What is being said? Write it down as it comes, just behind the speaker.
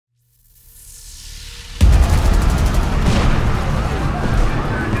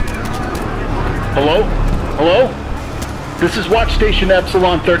Hello? Hello? This is Watch Station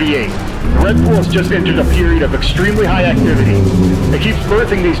Epsilon 38. The Red Pool has just entered a period of extremely high activity. It keeps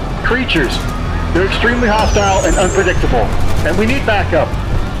birthing these creatures. They're extremely hostile and unpredictable. And we need backup.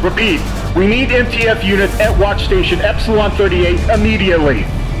 Repeat, we need MTF units at Watch Station Epsilon 38 immediately.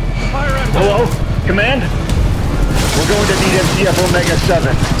 Hello? Command? We're going to need MTF Omega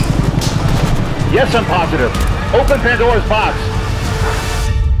 7. Yes, I'm positive. Open Pandora's box.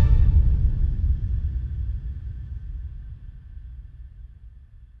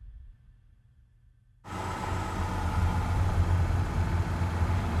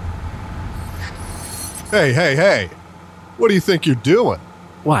 Hey. What do you think you're doing?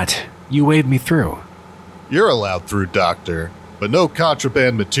 What? You waved me through. You're allowed through, Doctor, but no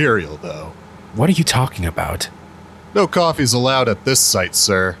contraband material, though. What are you talking about? No coffee's allowed at this site,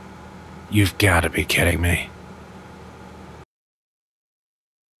 sir. You've got to be kidding me.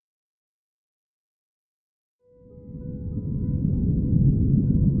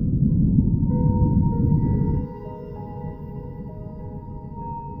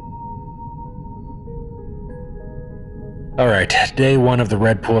 Alright, day 1 of the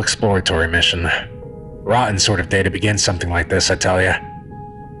Red Pool exploratory mission. Rotten sort of day to begin something like this, I tell ya.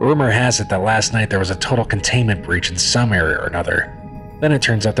 Rumor has it that last night there was a total containment breach in some area or another. Then it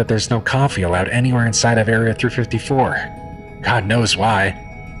turns out that there's no coffee allowed anywhere inside of Area 354. God knows why.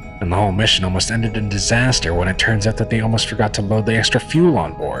 And the whole mission almost ended in disaster when it turns out that they almost forgot to load the extra fuel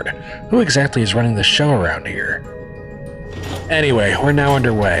on board. Who exactly is running the show around here? Anyway, we're now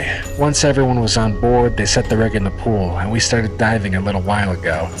underway. Once everyone was on board, they set the rig in the pool, and we started diving a little while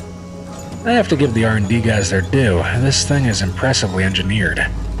ago. I have to give the R&D guys their due. This thing is impressively engineered.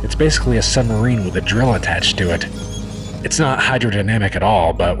 It's basically a submarine with a drill attached to it. It's not hydrodynamic at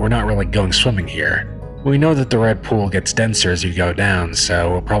all, but we're not really going swimming here. We know that the Red Pool gets denser as you go down, so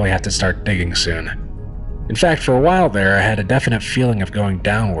we'll probably have to start digging soon. In fact, for a while there, I had a definite feeling of going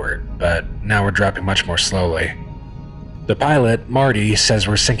downward, but now we're dropping much more slowly. The pilot, Marty, says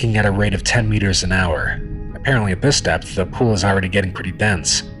we're sinking at a rate of 10 meters an hour. Apparently at this depth, the pool is already getting pretty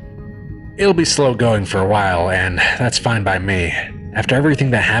dense. It'll be slow going for a while, and that's fine by me. After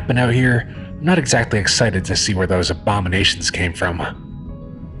everything that happened out here, I'm not exactly excited to see where those abominations came from.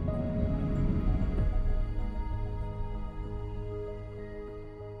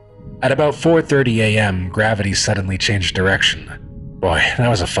 At about 4:30 a.m., gravity suddenly changed direction. Boy, that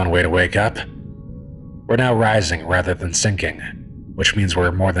was a fun way to wake up. We're now rising rather than sinking, which means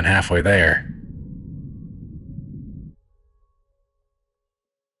we're more than halfway there.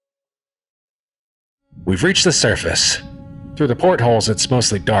 We've reached the surface. Through the portholes it's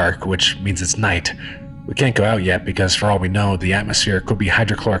mostly dark, which means it's night. We can't go out yet because for all we know, the atmosphere could be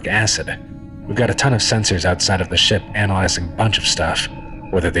hydrochloric acid. We've got a ton of sensors outside of the ship analyzing a bunch of stuff.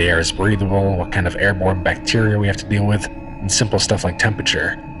 Whether the air is breathable, what kind of airborne bacteria we have to deal with, and simple stuff like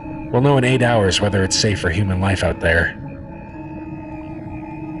temperature. We'll know in 8 hours whether it's safe for human life out there.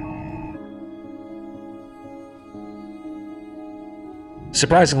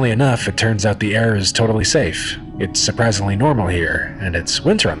 Surprisingly enough, it turns out the air is totally safe. It's surprisingly normal here, and it's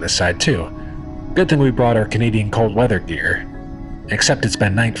winter on this side too. Good thing we brought our Canadian cold weather gear. Except it's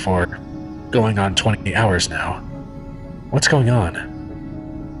been night for going on 20 hours now. What's going on?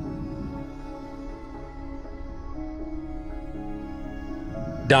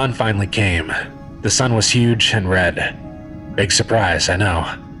 Dawn finally came. The sun was huge and red. Big surprise, I know.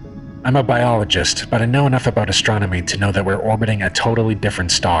 I'm a biologist, but I know enough about astronomy to know that we're orbiting a totally different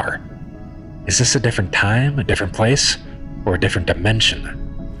star. Is this a different time, a different place, or a different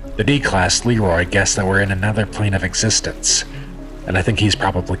dimension? The D-Class Leroy guessed that we're in another plane of existence, and I think he's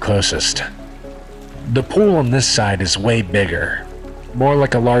probably closest. The pool on this side is way bigger, more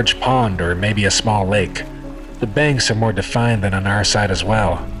like a large pond or maybe a small lake. The banks are more defined than on our side as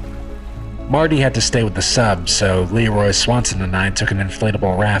well. Marty had to stay with the sub, so Leroy, Swanson, and I took an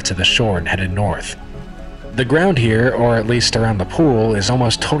inflatable raft to the shore and headed north. The ground here, or at least around the pool, is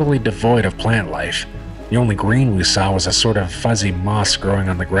almost totally devoid of plant life. The only green we saw was a sort of fuzzy moss growing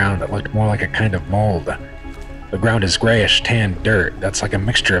on the ground that looked more like a kind of mold. The ground is grayish tan dirt that's like a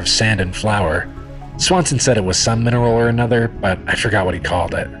mixture of sand and flour. Swanson said it was some mineral or another, but I forgot what he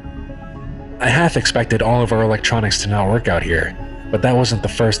called it. I half expected all of our electronics to not work out here, but that wasn't the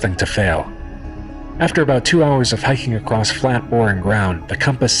first thing to fail. After about 2 hours of hiking across flat, boring ground, the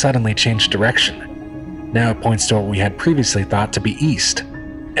compass suddenly changed direction. Now it points to what we had previously thought to be east.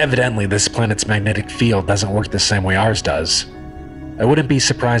 Evidently, this planet's magnetic field doesn't work the same way ours does. I wouldn't be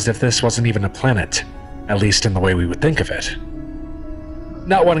surprised if this wasn't even a planet, at least in the way we would think of it.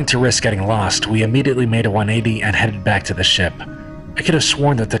 Not wanting to risk getting lost, we immediately made a 180 and headed back to the ship. I could have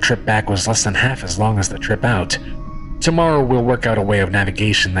sworn that the trip back was less than half as long as the trip out. Tomorrow we'll work out a way of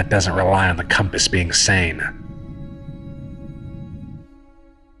navigation that doesn't rely on the compass being sane.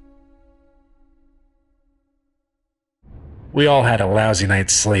 We all had a lousy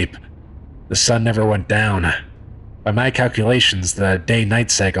night's sleep. The sun never went down. By my calculations, the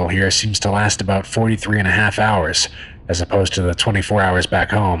day-night cycle here seems to last about 43.5 hours, as opposed to the 24 hours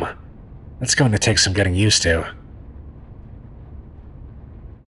back home. That's going to take some getting used to.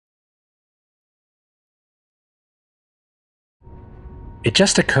 It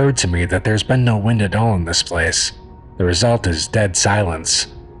just occurred to me that there's been no wind at all in this place. The result is dead silence.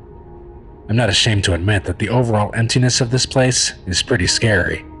 I'm not ashamed to admit that the overall emptiness of this place is pretty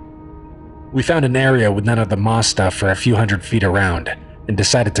scary. We found an area with none of the moss stuff for a few hundred feet around, and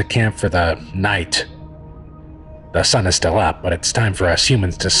decided to camp for the night. The sun is still up, but it's time for us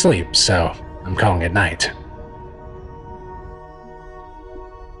humans to sleep, so I'm calling it night.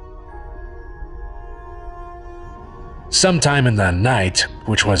 Sometime in the night,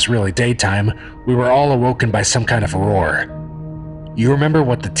 which was really daytime, we were all awoken by some kind of roar. You remember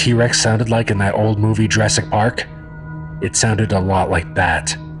what the T-Rex sounded like in that old movie Jurassic Park? It sounded a lot like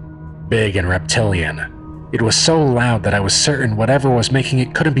that. Big and reptilian. It was so loud that I was certain whatever was making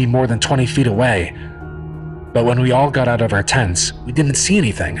it couldn't be more than 20 feet away. But when we all got out of our tents, we didn't see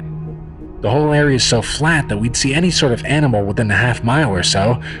anything. The whole area is so flat that we'd see any sort of animal within a half mile or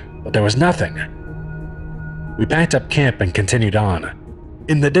so, but there was nothing. We packed up camp and continued on.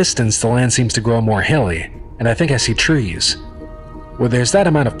 In the distance, the land seems to grow more hilly, and I think I see trees. Where there's that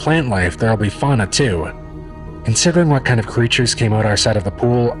amount of plant life, there'll be fauna too. Considering what kind of creatures came out our side of the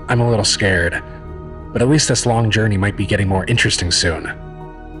pool, I'm a little scared. But at least this long journey might be getting more interesting soon.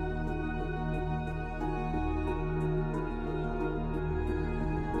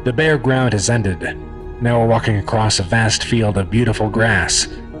 The bare ground has ended. Now we're walking across a vast field of beautiful grass.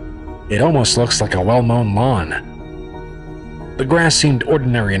 It almost looks like a well-mown lawn. The grass seemed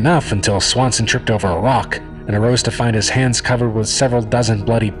ordinary enough until Swanson tripped over a rock and arose to find his hands covered with several dozen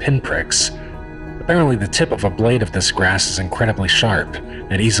bloody pinpricks. Apparently the tip of a blade of this grass is incredibly sharp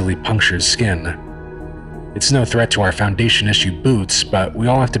and easily punctures skin. It's no threat to our Foundation-issue boots, but we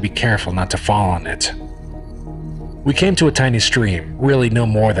all have to be careful not to fall on it. We came to a tiny stream, really no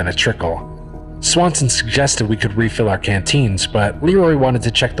more than a trickle. Swanson suggested we could refill our canteens, but Leroy wanted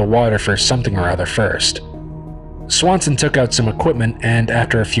to check the water for something or other first. Swanson took out some equipment and,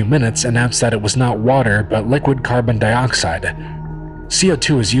 after a few minutes, announced that it was not water but liquid carbon dioxide.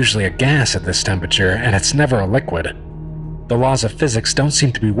 CO2 is usually a gas at this temperature, and it's never a liquid. The laws of physics don't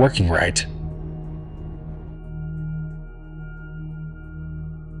seem to be working right.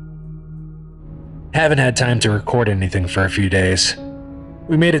 Haven't had time to record anything for a few days.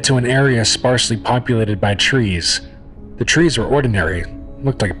 We made it to an area sparsely populated by trees. The trees were ordinary,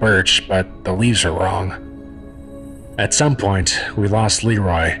 looked like birch, but the leaves are wrong. At some point, we lost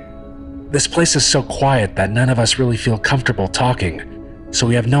Leroy. This place is so quiet that none of us really feel comfortable talking, so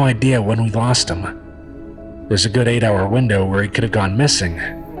we have no idea when we lost him. There's a good 8-hour window where he could have gone missing.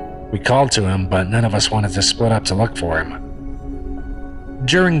 We called to him, but none of us wanted to split up to look for him.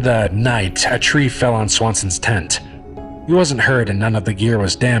 During the night, a tree fell on Swanson's tent. He wasn't hurt and none of the gear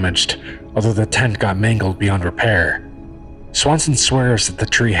was damaged, although the tent got mangled beyond repair. Swanson swears that the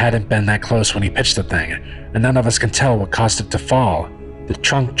tree hadn't been that close when he pitched the thing, and none of us can tell what caused it to fall. The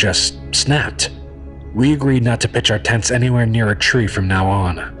trunk just snapped. We agreed not to pitch our tents anywhere near a tree from now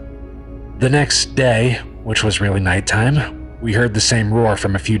on. The next day, which was really nighttime, we heard the same roar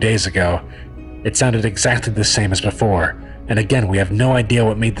from a few days ago. It sounded exactly the same as before, and again we have no idea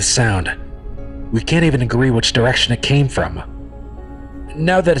what made the sound. We can't even agree which direction it came from.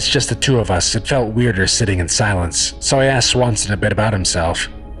 Now that it's just the two of us, it felt weirder sitting in silence, so I asked Swanson a bit about himself.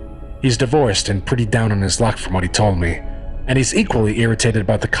 He's divorced and pretty down on his luck from what he told me, and he's equally irritated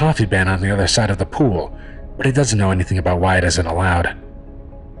about the coffee ban on the other side of the pool, but he doesn't know anything about why it isn't allowed.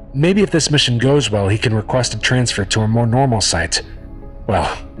 Maybe if this mission goes well, he can request a transfer to a more normal site.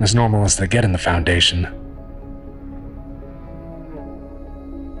 Well, as normal as they get in the Foundation.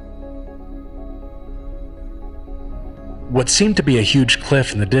 What seemed to be a huge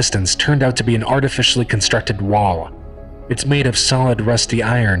cliff in the distance turned out to be an artificially constructed wall. It's made of solid rusty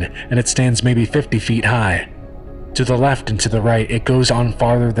iron, and it stands maybe 50 feet high. To the left and to the right, it goes on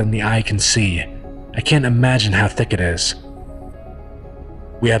farther than the eye can see. I can't imagine how thick it is.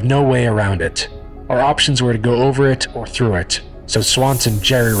 We have no way around it. Our options were to go over it or through it, so Swanson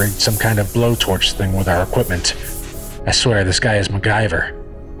jerry-rigged some kind of blowtorch thing with our equipment. I swear this guy is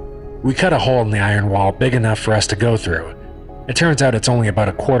MacGyver. We cut a hole in the iron wall big enough for us to go through. It turns out it's only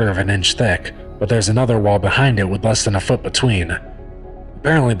about 1/4 of an inch thick, but there's another wall behind it with less than a foot between.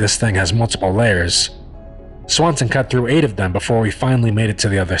 Apparently this thing has multiple layers. Swanson cut through 8 of them before we finally made it to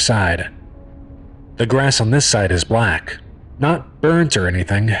the other side. The grass on this side is black. Not burnt or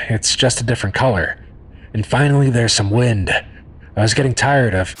anything, it's just a different color. And finally there's some wind. I was getting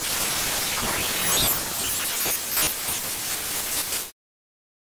tired of...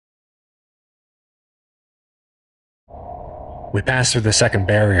 We passed through the second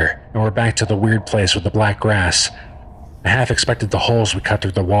barrier, and we're back to the weird place with the black grass. I half expected the holes we cut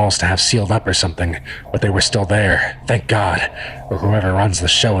through the walls to have sealed up or something, but they were still there, thank God, or whoever runs the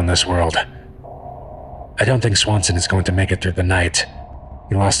show in this world. I don't think Swanson is going to make it through the night.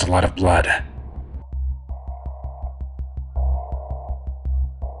 He lost a lot of blood.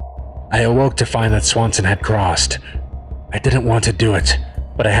 I awoke to find that Swanson had crossed. I didn't want to do it,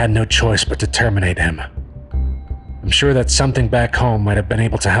 but I had no choice but to terminate him. I'm sure that something back home might have been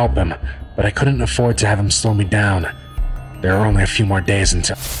able to help him, but I couldn't afford to have him slow me down. There are only a few more days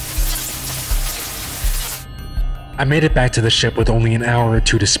until... I made it back to the ship with only an hour or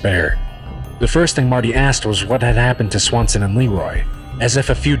two to spare. The first thing Marty asked was what had happened to Swanson and Leroy, as if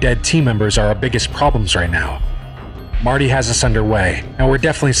a few dead team members are our biggest problems right now. Marty has us underway, and we're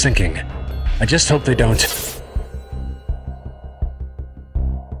definitely sinking. I just hope they don't...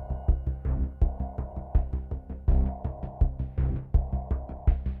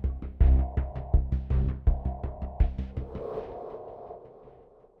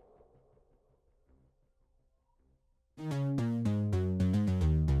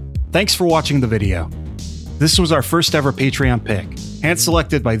 Thanks for watching the video. This was our first ever Patreon pick,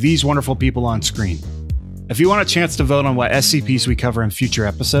 hand-selected by these wonderful people on screen. If you want a chance to vote on what SCPs we cover in future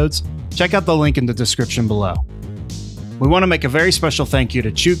episodes, check out the link in the description below. We want to make a very special thank you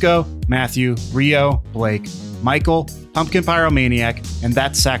to Chuko, Matthew, Rio, Blake, Michael, Pumpkin Pyromaniac, and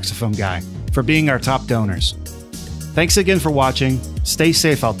That Saxophone Guy for being our top donors. Thanks again for watching, stay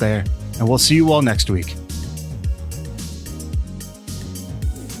safe out there, and we'll see you all next week.